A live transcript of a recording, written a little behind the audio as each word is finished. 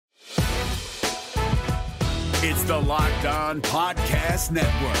It's the Locked On Podcast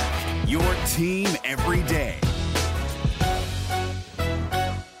Network, your team every day.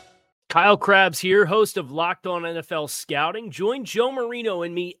 Kyle Krabs here, host of Locked On NFL Scouting. Join Joe Marino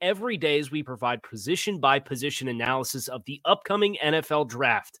and me every day as we provide position-by-position analysis of the upcoming NFL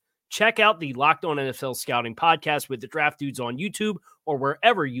Draft. Check out the Locked On NFL Scouting podcast with the Draft Dudes on YouTube or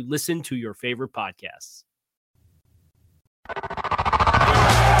wherever you listen to your favorite podcasts.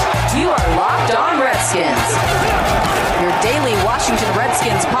 You are Locked On Redskins, your daily Washington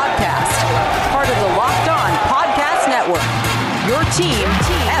Redskins podcast, part of the Locked On Podcast Network, your team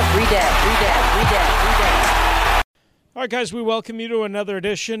every day. All right, guys, we welcome you to another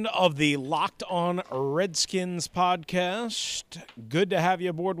edition of the Locked On Redskins podcast. Good to have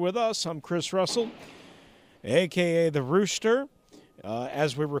you aboard with us. I'm Chris Russell, a.k.a. The Rooster.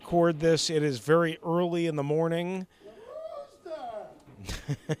 As we record this, it is very early in the morning.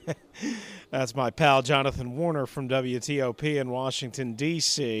 That's my pal Jonathan Warner from WTOP in Washington,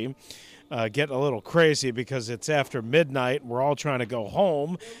 D.C. Getting a little crazy because it's after midnight. We're all trying to go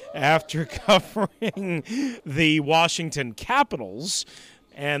home after covering the Washington Capitals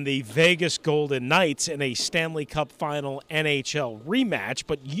and the Vegas Golden Knights in a Stanley Cup Final NHL rematch.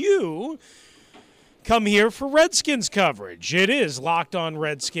 But you come here for Redskins coverage. It is Locked On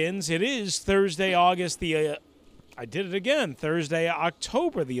Redskins. It is Thursday, Thursday,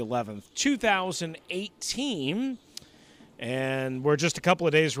 October the 11th, 2018. And we're just a couple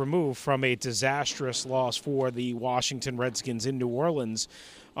of days removed from a disastrous loss for the Washington Redskins in New Orleans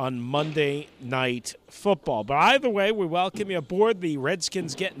on Monday Night Football. But either way, we welcome you aboard. The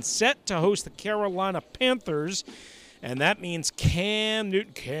Redskins getting set to host the Carolina Panthers. And that means Cam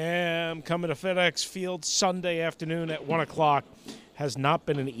Newton coming to FedEx Field Sunday afternoon at 1 o'clock. Has not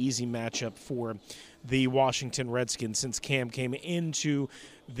been an easy matchup for the Washington Redskins since Cam came into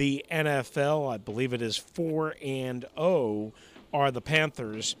the NFL. I believe it is 4-0 are the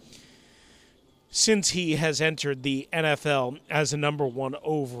Panthers since he has entered the NFL as a number one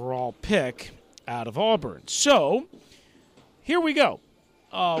overall pick out of Auburn. So here we go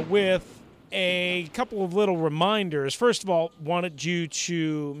with a couple of little reminders. First of all, wanted you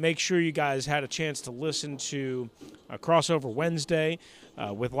to make sure you guys had a chance to listen to Crossover Wednesday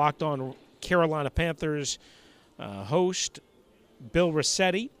with Locked On Carolina Panthers host Bill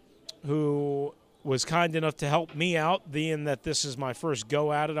Rossetti, who was kind enough to help me out, being that this is my first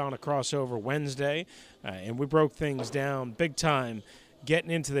go at it on a Crossover Wednesday. And we broke things down big time,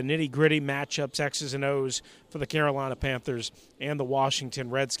 getting into the nitty-gritty matchups, X's and O's for the Carolina Panthers and the Washington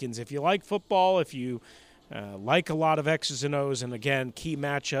Redskins. If you like football, if you like a lot of X's and O's, and again, key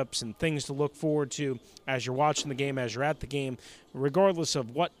matchups and things to look forward to as you're watching the game, as you're at the game, regardless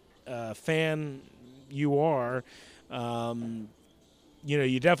of what fan you are,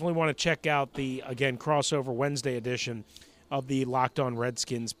 you definitely want to check out the, again, Crossover Wednesday edition of the Locked On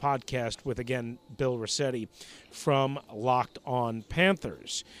Redskins podcast with, again, Bill Rossetti from Locked On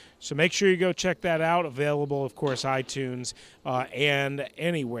Panthers. So make sure you go check that out. Available, of course, iTunes and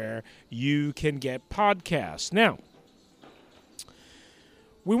anywhere you can get podcasts. Now,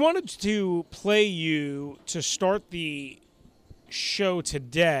 we wanted to play you, to start the show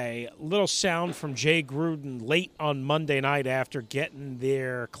today, a little sound from Jay Gruden late on Monday night after getting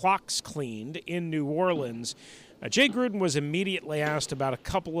their clocks cleaned in New Orleans. Jay Gruden was immediately asked about a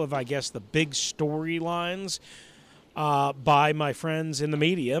couple of, I guess, the big storylines by my friends in the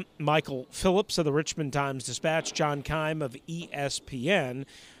media, Michael Phillips of the Richmond Times-Dispatch, John Keim of ESPN,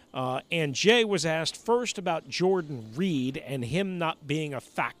 and Jay was asked first about Jordan Reed and him not being a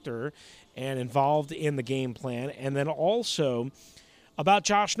factor and involved in the game plan, and then also about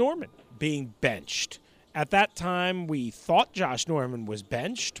Josh Norman being benched. At that time, we thought Josh Norman was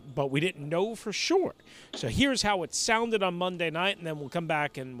benched, but we didn't know for sure. So here's how it sounded on Monday night, and then we'll come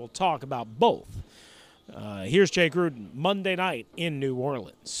back and we'll talk about both. Here's Jay Gruden, Monday night in New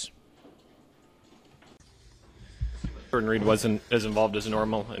Orleans. Jordan Reed wasn't as involved as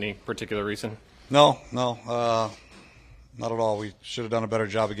normal. Any particular reason? No, not at all. We should have done a better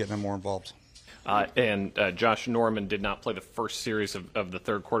job of getting him more involved. And Josh Norman did not play the first series of the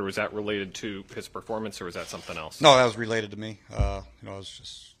third quarter. Was that related to his performance, or was that something else? No, that was related to me. It was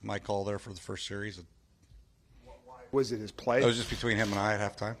just my call there for the first series. Was it his play? It was just between him and I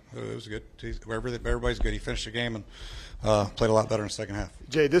at halftime. It was good. Everybody's good. He finished the game and played a lot better in the second half.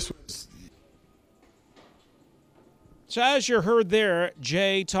 Jay, this was... So as you heard there,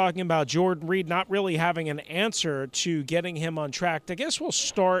 Jay talking about Jordan Reed not really having an answer to getting him on track. I guess we'll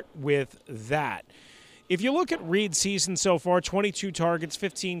start with that. If you look at Reed's season so far, 22 targets,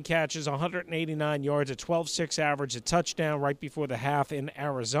 15 catches, 189 yards, a 12.6 average, a touchdown right before the half in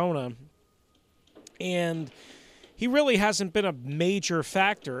Arizona. And he really hasn't been a major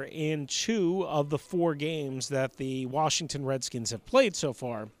factor in 2 of the 4 games that the Washington Redskins have played so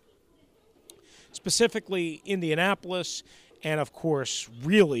far, specifically Indianapolis and, of course,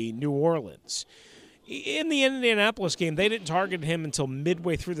 really New Orleans. In the Indianapolis game, they didn't target him until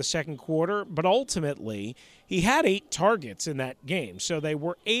midway through the second quarter, but ultimately he had 8 targets in that game, so they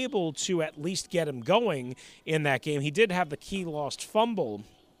were able to at least get him going in that game. He did have the key lost fumble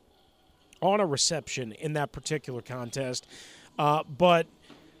on a reception in that particular contest, but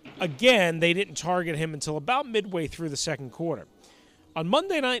again, they didn't target him until about midway through the second quarter. On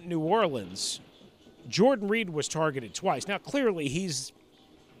Monday night in New Orleans, Jordan Reed was targeted twice. Now, clearly, he's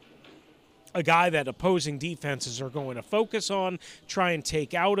a guy that opposing defenses are going to focus on, try and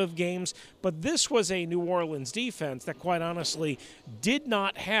take out of games. But this was a New Orleans defense that, quite honestly, did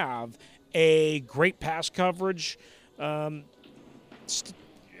not have a great pass coverage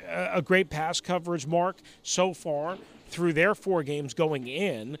mark so far through their 4 games going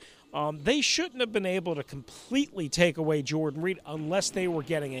in. They shouldn't have been able to completely take away Jordan Reed unless they were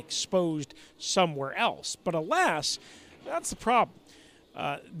getting exposed somewhere else. But alas, that's the problem.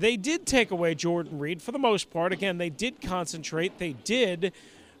 They did take away Jordan Reed for the most part. Again, they did concentrate. They did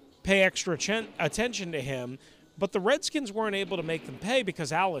pay extra attention to him. But the Redskins weren't able to make them pay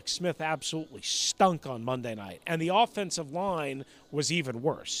because Alex Smith absolutely stunk on Monday night. And the offensive line was even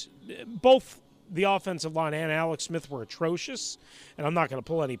worse. Both the offensive line and Alex Smith were atrocious. And I'm not going to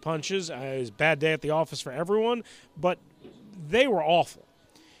pull any punches. It was a bad day at the office for everyone. But they were awful.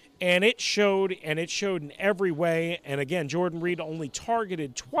 And it showed in every way. And again, Jordan Reed only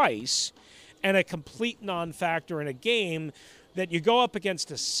targeted twice and a complete non-factor in a game that you go up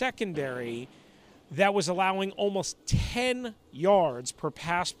against a secondary that was allowing almost 10 yards per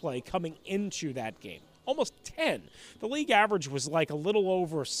pass play coming into that game. Almost 10. The league average was like a little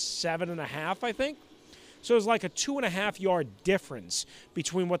over 7.5, I think. So it was like a 2.5-yard difference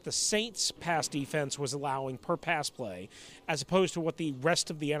between what the Saints' pass defense was allowing per pass play as opposed to what the rest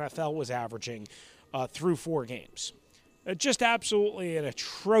of the NFL was averaging through 4 games. Just absolutely an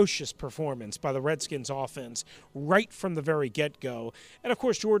atrocious performance by the Redskins offense right from the very get-go. And, of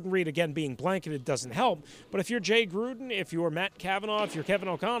course, Jordan Reed, again, being blanketed doesn't help. But if you're Jay Gruden, if you're Matt Cavanaugh, if you're Kevin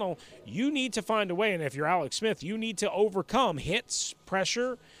O'Connell, you need to find a way. And if you're Alex Smith, you need to overcome hits,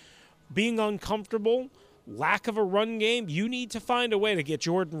 pressure, being uncomfortable, lack of a run game. You need to find a way to get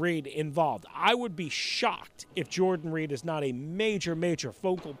Jordan Reed involved. I would be shocked if Jordan Reed is not a major, major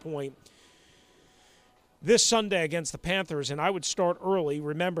focal point this Sunday against the Panthers, and I would start early.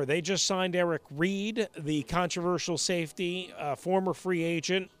 Remember, they just signed Eric Reed, the controversial safety, former free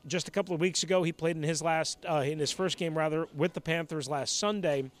agent. Just a couple of weeks ago, he played in his first game with the Panthers last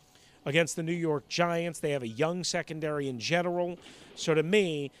Sunday against the New York Giants. They have a young secondary in general. So to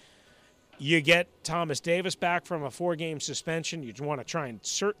me, you get Thomas Davis back from a 4-game suspension. You want to try and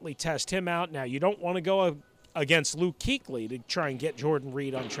certainly test him out. Now, you don't want to go against Luke Kuechly to try and get Jordan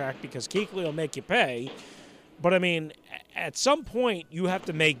Reed on track because Kuechly will make you pay. But, I mean, at some point you have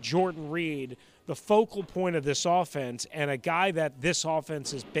to make Jordan Reed the focal point of this offense and a guy that this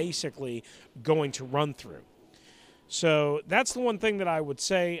offense is basically going to run through. So that's the one thing that I would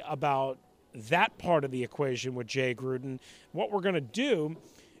say about that part of the equation with Jay Gruden. What we're going to do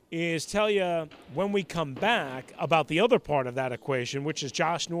is tell you when we come back about the other part of that equation, which is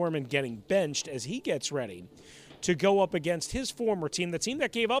Josh Norman getting benched as he gets ready to go up against his former team, the team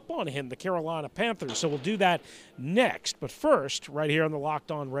that gave up on him, the Carolina Panthers. So we'll do that next. But first, right here on the Locked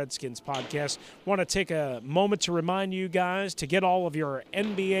On Redskins podcast, want to take a moment to remind you guys to get all of your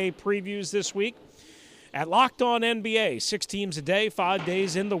NBA previews this week at Locked On NBA, 6 teams a day, 5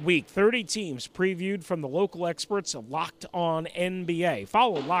 days in the week, 30 teams previewed from the local experts of Locked On NBA.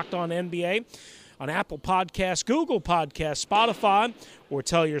 Follow Locked On NBA on Apple Podcasts, Google Podcasts, Spotify, or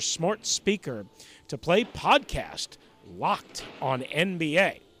tell your smart speaker to play podcast Locked On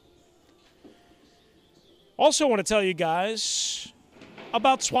NBA. Also want to tell you guys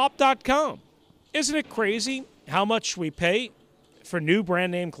about Swap.com. Isn't it crazy how much we pay for new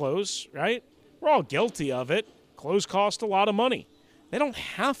brand name clothes, right? We're all guilty of it. Clothes cost a lot of money. They don't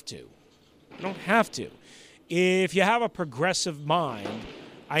have to. They don't have to. If you have a progressive mind,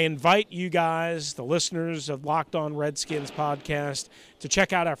 I invite you guys, the listeners of Locked On Redskins podcast, to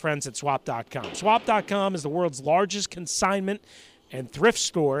check out our friends at Swap.com. Swap.com is the world's largest consignment and thrift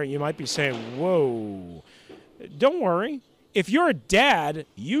store. You might be saying, whoa. Don't worry. If you're a dad,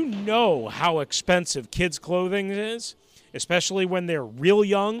 you know how expensive kids' clothing is. especially when they're real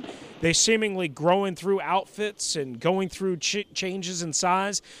young. They seemingly growing through outfits and going through changes in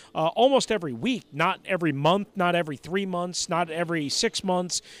size almost every week, not every month, not every 3 months, not every 6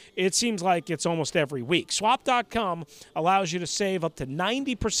 months. It seems like it's almost every week. Swap.com allows you to save up to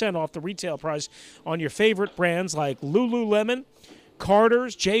 90% off the retail price on your favorite brands like Lululemon,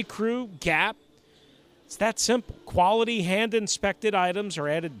 Carter's, J. Crew, Gap. It's that simple. Quality hand-inspected items are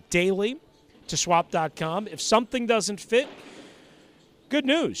added daily to Swap.com. If something doesn't fit, good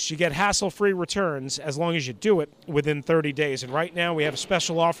news. You get hassle-free returns as long as you do it within 30 days. And right now we have a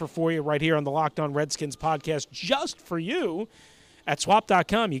special offer for you right here on the Locked On Redskins podcast just for you. At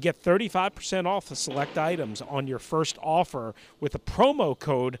Swap.com, you get 35% off the select items on your first offer with the promo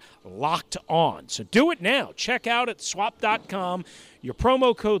code Locked On. So do it now. Check out at Swap.com. Your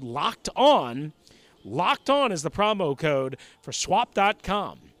promo code Locked On. Locked On is the promo code for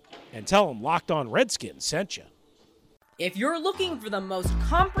Swap.com. And tell them Locked On Redskins sent you. If you're looking for the most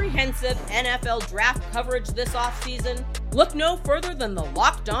comprehensive NFL draft coverage this offseason, look no further than the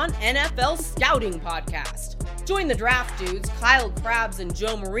Locked On NFL Scouting Podcast. Join the draft dudes, Kyle Krabs and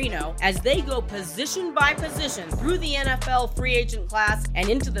Joe Marino, as they go position by position through the NFL free agent class and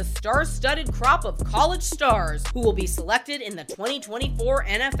into the star-studded crop of college stars who will be selected in the 2024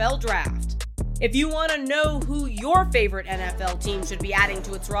 NFL Draft. If you want to know who your favorite NFL team should be adding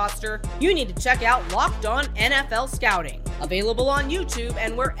to its roster, you need to check out Locked On NFL Scouting, available on YouTube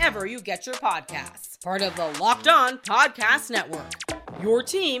and wherever you get your podcasts. Part of the Locked On Podcast Network, your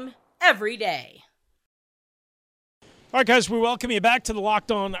team every day. All right, guys, we welcome you back to the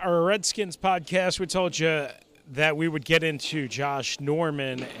Locked On Redskins podcast. We told you that we would get into Josh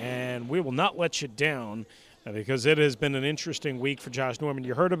Norman, and we will not let you down because it has been an interesting week for Josh Norman.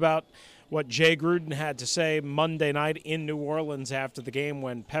 You heard about what Jay Gruden had to say Monday night in New Orleans after the game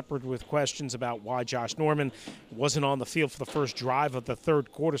when peppered with questions about why Josh Norman wasn't on the field for the first drive of the third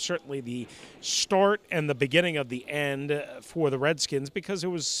quarter, certainly the start and the beginning of the end for the Redskins, because it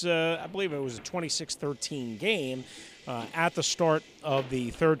was, I believe it was a 26-13 game at the start of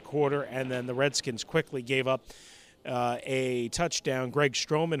the third quarter, and then the Redskins quickly gave up a touchdown. Greg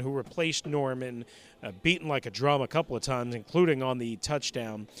Stroman, who replaced Norman, beaten like a drum a couple of times, including on the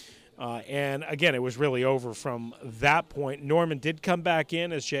touchdown. And, again, it was really over from that point. Norman did come back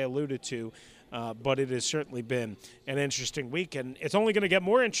in, as Jay alluded to, but it has certainly been an interesting week. And it's only going to get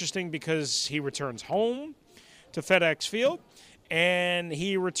more interesting because he returns home to FedEx Field, and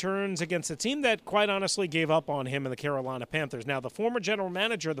he returns against a team that, quite honestly, gave up on him in the Carolina Panthers. Now, the former general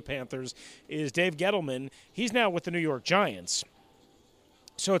manager of the Panthers is Dave Gettleman. He's now with the New York Giants.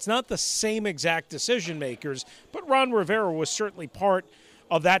 So it's not the same exact decision-makers, but Ron Rivera was certainly part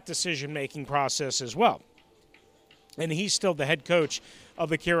of that decision-making process as well. And he's still the head coach of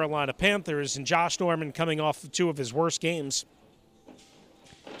the Carolina Panthers, and Josh Norman coming off of two of his worst games,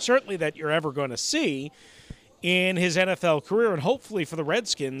 certainly that you're ever going to see in his NFL career. And hopefully for the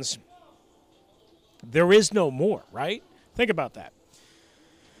Redskins, there is no more, right? Think about that.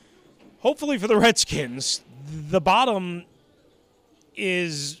 Hopefully for the Redskins, the bottom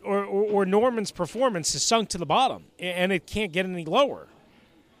is, or Norman's performance is sunk to the bottom, and it can't get any lower.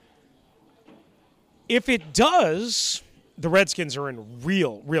 If it does, the Redskins are in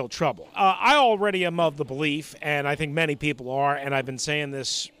real trouble. I already am of the belief, and I think many people are, and I've been saying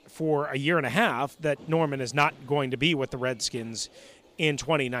this for a year and a half, that Norman is not going to be with the Redskins in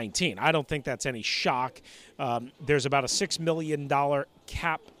 2019. I don't think that's any shock. There's about a $6 million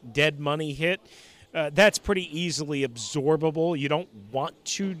cap dead money hit. That's pretty easily absorbable. You don't want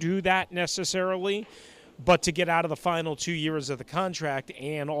to do that necessarily. But to get out of the final 2 years of the contract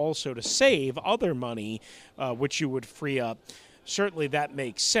and also to save other money, which you would free up, certainly that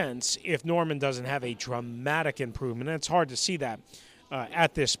makes sense if Norman doesn't have a dramatic improvement. And it's hard to see that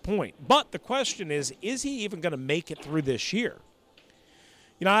at this point. But the question is he even going to make it through this year?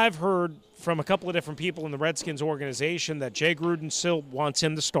 You know, I've heard from a couple of different people in the Redskins organization that Jay Gruden still wants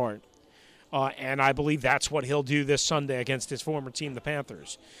him to start. And I believe that's what he'll do this Sunday against his former team, the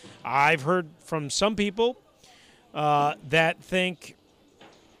Panthers. I've heard from some people that think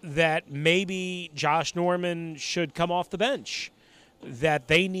that maybe Josh Norman should come off the bench, that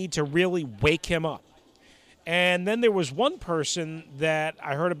they need to really wake him up. And then there was one person that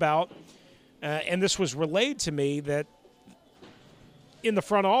I heard about, and this was relayed to me, that in the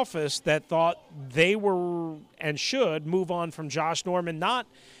front office that thought they were and should move on from Josh Norman, not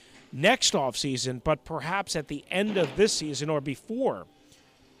next offseason, but perhaps at the end of this season or before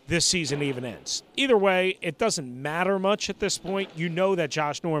this season even ends. Either way, it doesn't matter much at this point. You know that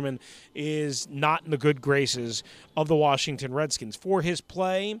Josh Norman is not in the good graces of the Washington Redskins for his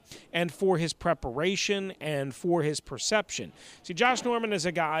play and for his preparation and for his perception. See, Josh Norman is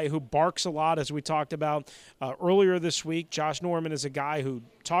a guy who barks a lot, as we talked about earlier this week. Josh Norman is a guy who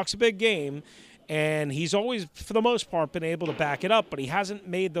talks a big game, and he's always, for the most part, been able to back it up, but he hasn't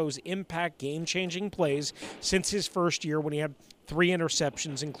made those impact game-changing plays since his first year when he had 3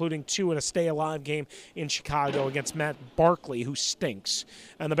 interceptions, including 2 in a stay-alive game in Chicago against Matt Barkley, who stinks,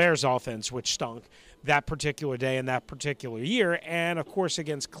 and the Bears offense, which stunk that particular day and that particular year. And, of course,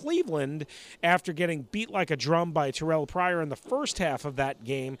 against Cleveland, after getting beat like a drum by Terrell Pryor in the first half of that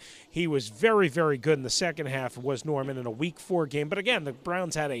game, he was very, very good in the second half, was Norman, in a Week 4 game. But, again, the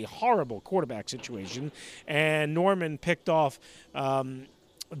Browns had a horrible quarterback situation, and Norman picked off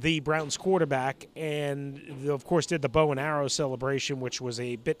the Browns quarterback and, of course, did the bow and arrow celebration, which was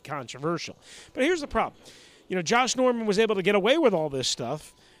a bit controversial. But here's the problem. You know, Josh Norman was able to get away with all this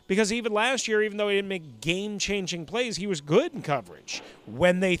stuff because even last year, even though he didn't make game-changing plays, he was good in coverage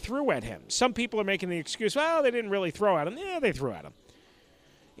when they threw at him. Some people are making the excuse, well, they didn't really throw at him. Yeah, they threw at him.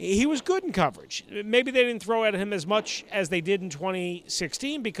 He was good in coverage. Maybe they didn't throw at him as much as they did in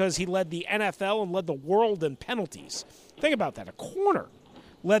 2016 because he led the NFL and led the world in penalties. Think about that. A corner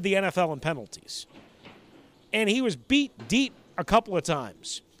led the NFL in penalties. And he was beat deep a couple of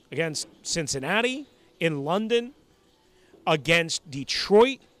times against Cincinnati, in London, against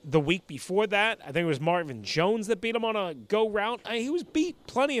Detroit the week before that. I think it was Marvin Jones that beat him on a go route. He was beat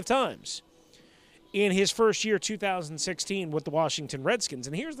plenty of times in his first year, 2016, with the Washington Redskins.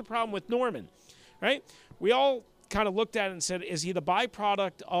 And here's the problem with Norman, right? We all kind of looked at it and said, is he the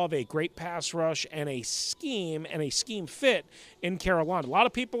byproduct of a great pass rush and a scheme fit in Carolina? A lot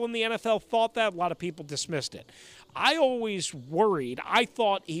of people in the NFL thought that. A lot of people dismissed it. I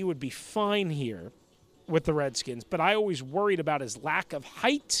thought he would be fine here with the Redskins, but I always worried about his lack of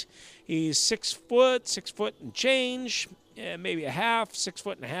height. He's 6 foot and change, maybe 6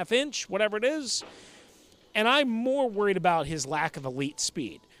 foot and a half inch, whatever it is. And I'm more worried about his lack of elite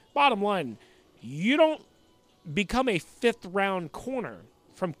speed. Bottom line, you don't become a 5th-round corner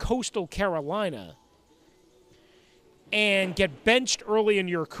from Coastal Carolina and get benched early in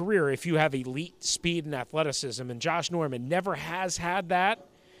your career if you have elite speed and athleticism. And Josh Norman never has had that,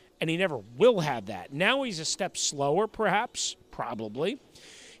 and he never will have that. Now he's a step slower, perhaps, probably.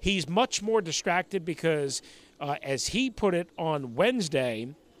 He's much more distracted because, as he put it on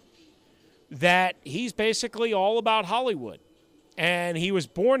Wednesday, that he's basically all about Hollywood. And he was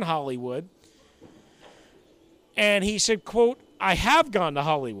born Hollywood. And he said, quote, I have gone to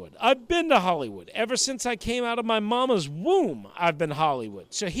Hollywood. I've been to Hollywood. Ever since I came out of my mama's womb, I've been Hollywood.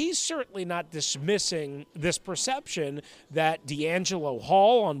 So he's certainly not dismissing this perception that D'Angelo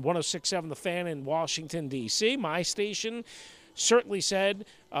Hall on 106.7 The Fan in Washington, D.C., my station, certainly said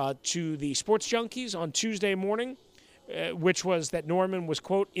to the Sports Junkies on Tuesday morning, which was that Norman was,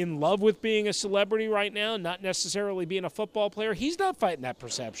 quote, in love with being a celebrity right now, not necessarily being a football player. He's not fighting that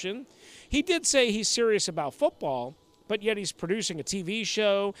perception. He did say he's serious about football, but yet he's producing a TV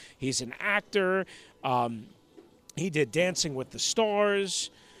show. He's an actor. He did Dancing with the Stars.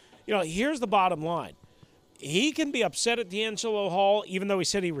 You know, here's the bottom line. He can be upset at D'Angelo Hall, even though he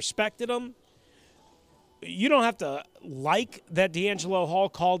said he respected him. You don't have to like that D'Angelo Hall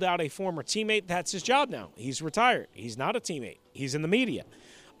called out a former teammate. That's his job now. He's retired. He's not a teammate. He's in the media.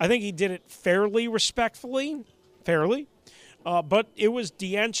 I think he did it fairly, respectfully, but it was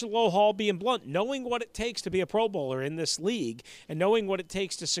D'Angelo Hall being blunt, knowing what it takes to be a Pro Bowler in this league and knowing what it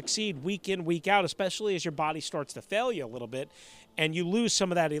takes to succeed week in, week out, especially as your body starts to fail you a little bit and you lose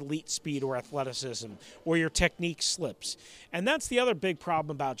some of that elite speed or athleticism or your technique slips. And that's the other big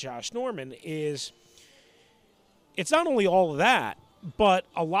problem about Josh Norman is it's not only all of that, but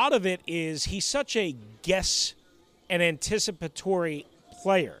a lot of it is he's such a guess and anticipatory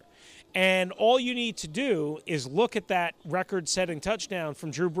player. And all you need to do is look at that record-setting touchdown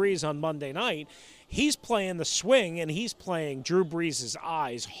from Drew Brees on Monday night. He's playing the swing, and he's playing Drew Brees'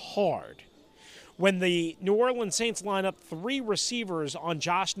 eyes hard. When the New Orleans Saints line up 3 receivers on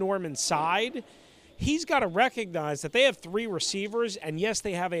Josh Norman's side, he's got to recognize that they have 3 receivers, and yes,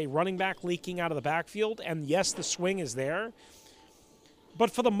 they have a running back leaking out of the backfield, and yes, the swing is there. But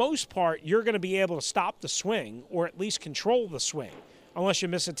for the most part, you're going to be able to stop the swing or at least control the swing, unless you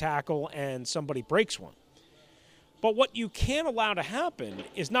miss a tackle and somebody breaks one. But what you can't allow to happen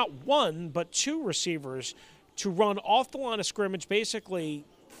is not 1, but 2 receivers to run off the line of scrimmage basically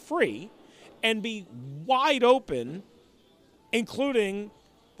free and be wide open, including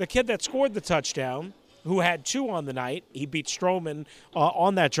the kid that scored the touchdown who had 2 on the night. He beat Stroman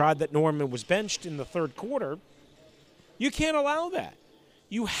on that drive that Norman was benched in the third quarter. You can't allow that.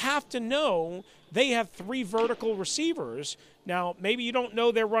 You have to know they have 3 vertical receivers. Now, maybe you don't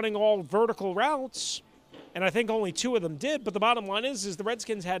know they're running all vertical routes, and I think only 2 of them did, but the bottom line is the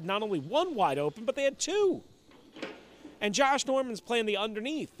Redskins had not only 1 wide open, but they had 2. And Josh Norman's playing the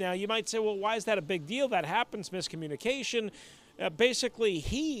underneath. Now, you might say, well, why is that a big deal? That happens, miscommunication. Basically,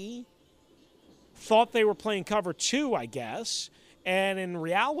 he thought they were playing cover 2, I guess, and in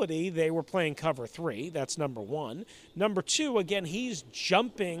reality, they were playing cover 3. That's number 1. Number 2, again, he's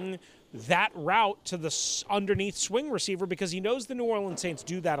jumping that route to the underneath swing receiver because he knows the New Orleans Saints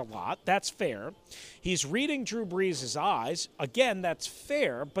do that a lot. That's fair. He's reading Drew Brees' eyes. Again, that's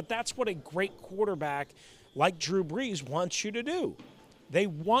fair, but that's what a great quarterback like Drew Brees wants you to do. They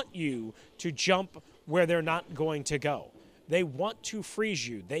want you to jump where they're not going to go. They want to freeze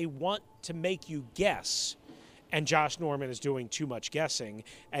you. They want to make you guess. And Josh Norman is doing too much guessing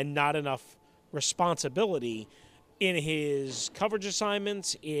and not enough responsibility in his coverage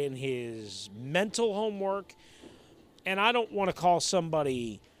assignments, in his mental homework. And I don't want to call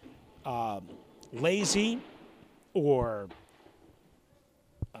somebody lazy or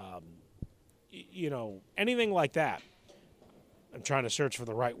anything like that. I'm trying to search for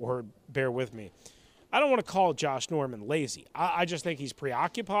the right word. Bear with me. I don't want to call Josh Norman lazy. I just think he's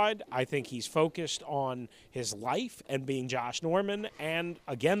preoccupied. I think he's focused on his life and being Josh Norman and,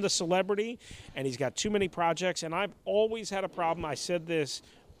 again, the celebrity. And he's got too many projects. And I've always had a problem. I said this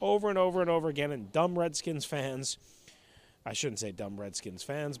over and over and over again. And dumb Redskins fans, I shouldn't say dumb Redskins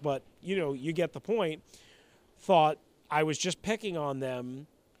fans, but, you get the point, thought I was just picking on them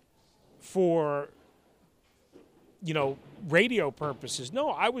for radio purposes. No,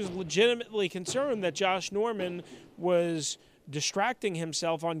 I was legitimately concerned that Josh Norman was distracting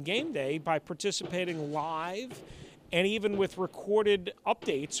himself on game day by participating live and even with recorded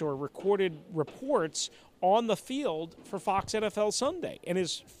updates or recorded reports on the field for Fox NFL Sunday in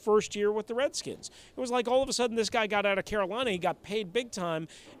his first year with the Redskins. It was like all of a sudden this guy got out of Carolina, he got paid big time,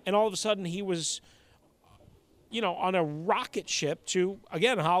 and all of a sudden he was on a rocket ship to,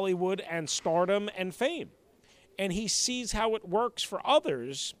 again, Hollywood and stardom and fame. And he sees how it works for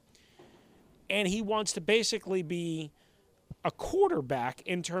others, and he wants to basically be a quarterback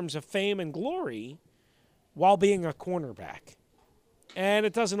in terms of fame and glory while being a cornerback. And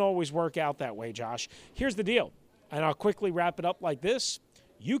it doesn't always work out that way, Josh. Here's the deal, and I'll quickly wrap it up like this.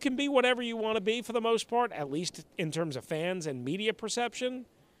 You can be whatever you want to be for the most part, at least in terms of fans and media perception.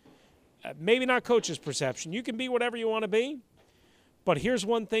 Maybe not coaches' perception. You can be whatever you want to be, but here's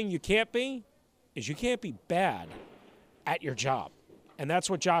one thing you can't be. You can't be bad at your job. And that's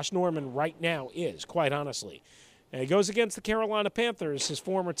what Josh Norman right now is, quite honestly. And he goes against the Carolina Panthers, his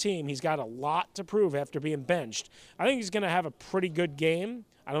former team. He's got a lot to prove after being benched. I think he's going to have a pretty good game.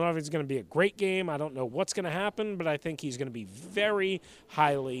 I don't know if it's going to be a great game. I don't know what's going to happen, but I think he's going to be very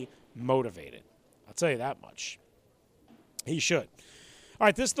highly motivated. I'll tell you that much. He should. All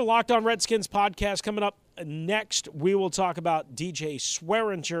right, this is the Locked On Redskins podcast. Coming up next, we will talk about DJ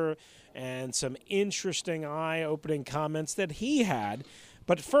Swearinger and some interesting eye-opening comments that he had.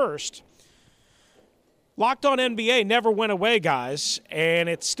 But first, Locked On NBA never went away, guys, and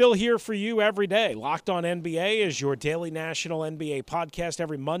it's still here for you every day. Locked On NBA is your daily national NBA podcast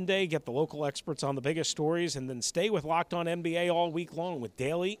every Monday. Get the local experts on the biggest stories, and then stay with Locked On NBA all week long with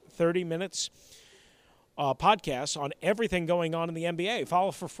daily 30 minutes podcasts on everything going on in the NBA.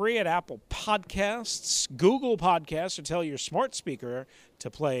 Follow for free at Apple Podcasts, Google Podcasts, or tell your smart speaker to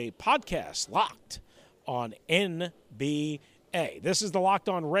play Podcast Locked on NBA. This is the Locked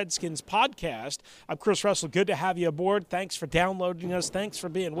On Redskins podcast. I'm Chris Russell. Good to have you aboard. Thanks for downloading us. Thanks for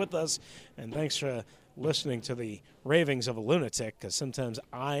being with us. And thanks for listening to the ravings of a lunatic, because sometimes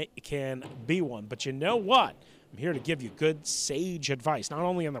I can be one. But you know what? I'm here to give you good, sage advice, not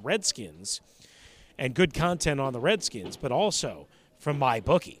only on the Redskins and good content on the Redskins, but also from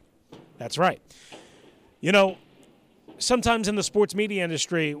MyBookie. That's right. Sometimes in the sports media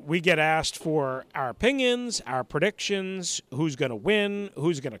industry, we get asked for our opinions, our predictions, who's going to win,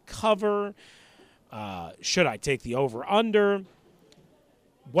 who's going to cover, should I take the over-under,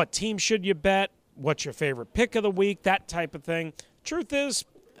 what team should you bet, what's your favorite pick of the week, that type of thing. Truth is,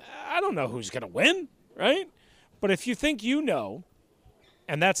 I don't know who's going to win, right? But if you think you know,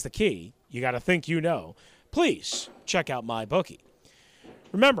 and that's the key, you got to think you know, please check out MyBookie.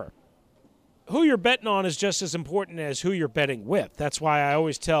 Remember, who you're betting on is just as important as who you're betting with. That's why I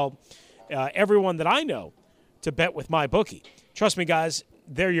always tell everyone that I know to bet with MyBookie. Trust me, guys,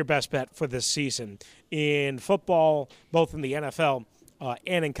 they're your best bet for this season in football, both in the NFL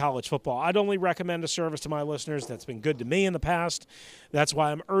and in college football. I'd only recommend a service to my listeners that's been good to me in the past. That's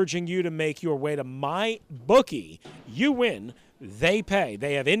why I'm urging you to make your way to MyBookie. You win, they pay.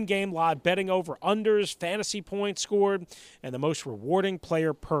 They have in-game live betting over unders, fantasy points scored, and the most rewarding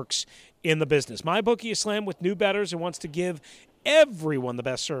player perks in the business. MyBookie is slammed with new bettors and wants to give everyone the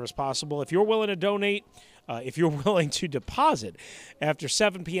best service possible. If you're willing to donate, if you're willing to deposit after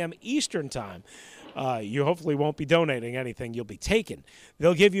 7 p.m. Eastern time, you hopefully won't be donating anything. You'll be taken.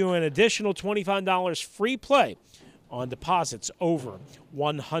 They'll give you an additional $25 free play on deposits over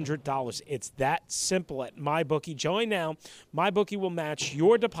 $100. It's that simple at MyBookie. Join now. MyBookie will match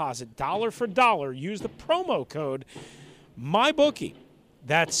your deposit dollar for dollar. Use the promo code MyBookie.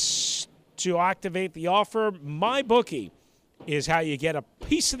 That's to activate the offer. MyBookie is how you get a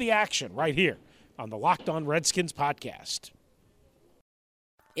piece of the action right here on the Locked On Redskins podcast.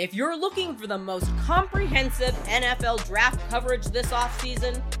 If you're looking for the most comprehensive NFL draft coverage this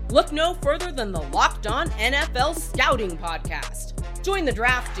offseason, look no further than the Locked On NFL Scouting Podcast. Join the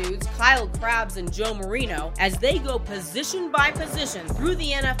draft dudes, Kyle Krabs and Joe Marino, as they go position by position through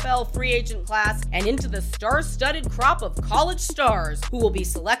the NFL free agent class and into the star-studded crop of college stars who will be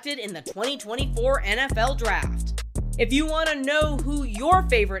selected in the 2024 NFL Draft. If you want to know who your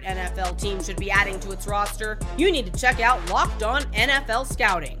favorite NFL team should be adding to its roster, you need to check out Locked On NFL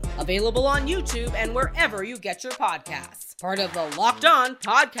Scouting, available on YouTube and wherever you get your podcasts. Part of the Locked On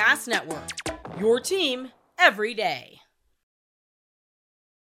Podcast Network, your team every day.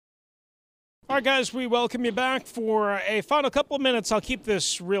 All right, guys, we welcome you back for a final couple of minutes. I'll keep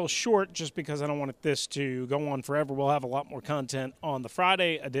this real short just because I don't want this to go on forever. We'll have a lot more content on the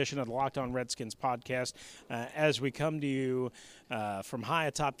Friday edition of the Locked On Redskins podcast as we come to you from high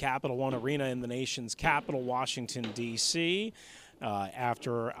atop Capital One Arena in the nation's capital, Washington, D.C.,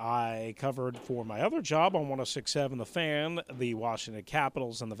 after I covered for my other job on 106.7 The Fan, the Washington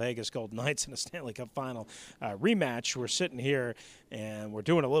Capitals and the Vegas Golden Knights in a Stanley Cup final rematch. We're sitting here and we're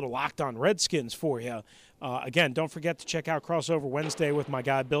doing a little Locked On Redskins for you. Again, don't forget to check out Crossover Wednesday with my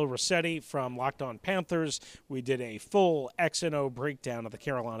guy Bill Rossetti from Locked On Panthers. We did a full X&O breakdown of the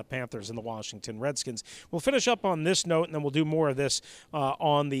Carolina Panthers and the Washington Redskins. We'll finish up on this note, and then we'll do more of this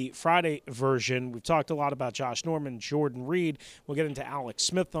on the Friday version. We've talked a lot about Josh Norman, Jordan Reed. We'll get into Alex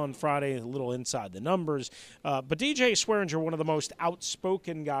Smith on Friday, a little inside the numbers. But DJ Swearinger, one of the most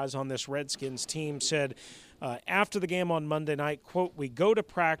outspoken guys on this Redskins team, said after the game on Monday night, quote, "We go to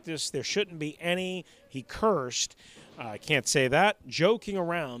practice. There shouldn't be any," he cursed, I can't say that, "joking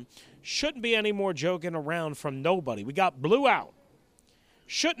around. Shouldn't be any more joking around from nobody. We got blew out.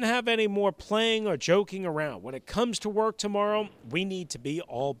 Shouldn't have any more playing or joking around. When it comes to work tomorrow, we need to be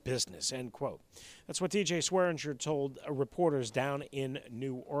all business," end quote. That's what DJ Swearinger told reporters down in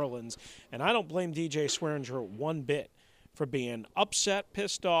New Orleans. And I don't blame DJ Swearinger one bit for being upset,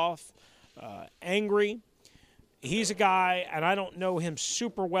 pissed off, angry. He's a guy, and I don't know him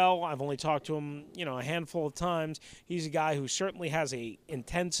super well. I've only talked to him, a handful of times. He's a guy who certainly has a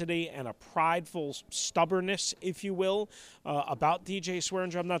intensity and a prideful stubbornness, if you will, about DJ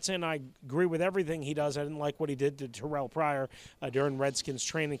Swearinger. I'm not saying I agree with everything he does. I didn't like what he did to Terrell Pryor during Redskins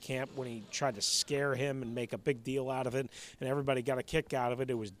training camp when he tried to scare him and make a big deal out of it, and everybody got a kick out of it.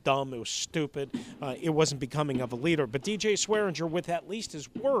 It was dumb. It was stupid. It wasn't becoming of a leader. But DJ Swearinger, with at least his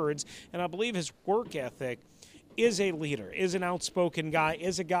words, and I believe his work ethic, is a leader, is an outspoken guy,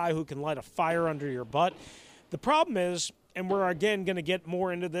 is a guy who can light a fire under your butt. The problem is, and we're again going to get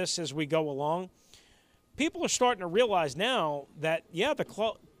more into this as we go along, people are starting to realize now that,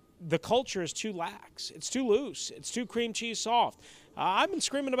 the culture is too lax. It's too loose. It's too cream cheese soft. I've been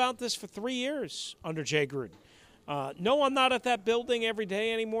screaming about this for 3 years under Jay Gruden. No, I'm not at that building every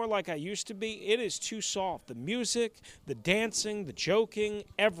day anymore like I used to be. It is too soft. The music, the dancing, the joking,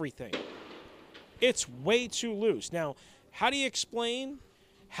 everything. It's way too loose. Now, how do you explain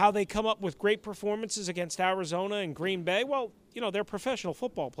how they come up with great performances against Arizona and Green Bay? Well, they're professional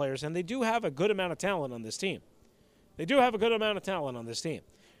football players, and they do have a good amount of talent on this team.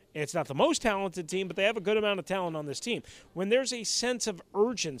 It's not the most talented team, but they have a good amount of talent on this team. When there's a sense of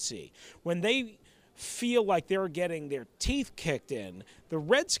urgency, when they feel like they're getting their teeth kicked in, the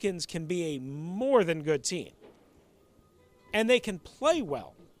Redskins can be a more than good team. And they can play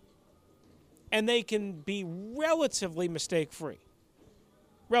well. And they can be relatively mistake-free.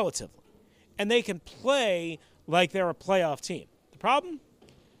 Relatively. And they can play like they're a playoff team. The problem?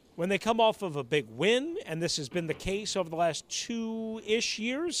 When they come off of a big win, and this has been the case over the last 2-ish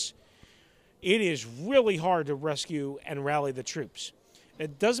years, it is really hard to rescue and rally the troops.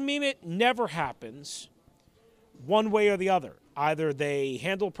 It doesn't mean it never happens one way or the other. Either they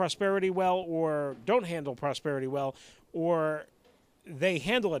handle prosperity well or don't handle prosperity well, or they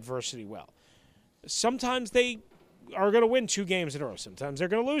handle adversity well. Sometimes they are going to win 2 games in a row. Sometimes they're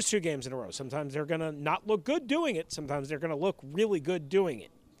going to lose 2 games in a row. Sometimes they're going to not look good doing it. Sometimes they're going to look really good doing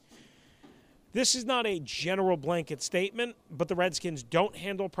it. This is not a general blanket statement, but the Redskins don't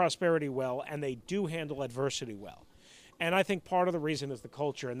handle prosperity well, and they do handle adversity well. And I think part of the reason is the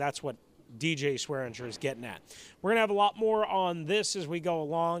culture, and that's what DJ Swearinger is getting at. We're going to have a lot more on this as we go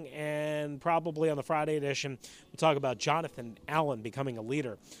along, and probably on the Friday edition, we'll talk about Jonathan Allen becoming a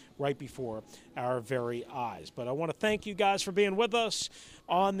leader right before our very eyes. But I want to thank you guys for being with us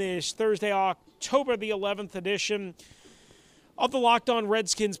on this Thursday, October the 11th edition of the Locked On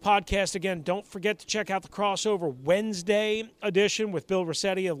Redskins podcast. Again, don't forget to check out the crossover Wednesday edition with Bill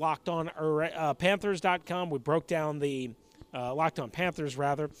Rossetti of LockedOnPanthers.com. We broke down the Locked On Panthers,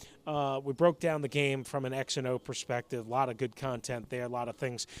 rather. We broke down the game from an X and O perspective. A lot of good content there, a lot of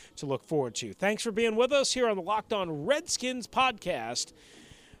things to look forward to. Thanks for being with us here on the Locked On Redskins podcast.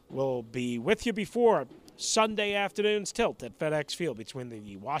 We'll be with you before Sunday afternoon's tilt at FedEx Field between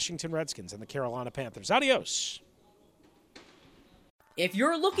the Washington Redskins and the Carolina Panthers. Adios. If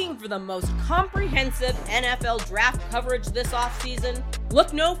you're looking for the most comprehensive NFL draft coverage this offseason,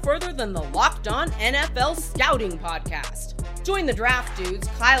 look no further than the Locked On NFL Scouting Podcast. Join the draft dudes,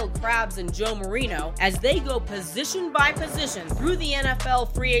 Kyle Krabs and Joe Marino, as they go position by position through the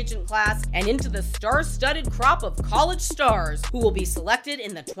NFL free agent class and into the star-studded crop of college stars who will be selected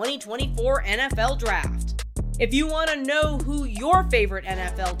in the 2024 NFL Draft. If you want to know who your favorite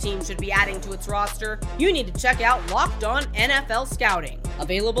NFL team should be adding to its roster, you need to check out Locked On NFL Scouting,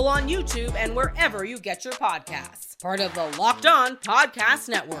 available on YouTube and wherever you get your podcasts. Part of the Locked On Podcast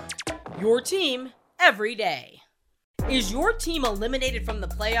Network, your team every day. Is your team eliminated from the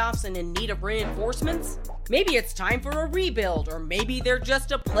playoffs and in need of reinforcements? Maybe it's time for a rebuild, or maybe they're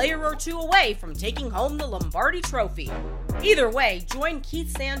just a player or two away from taking home the Lombardi Trophy. Either way, join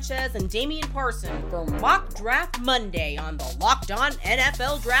Keith Sanchez and Damian Parson for Mock Draft Monday on the Locked On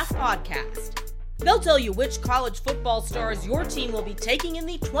NFL Draft Podcast. They'll tell you which college football stars your team will be taking in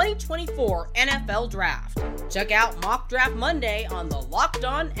the 2024 NFL Draft. Check out Mock Draft Monday on the Locked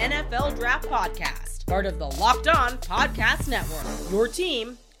On NFL Draft Podcast, part of the Locked On Podcast Network, your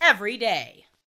team every day.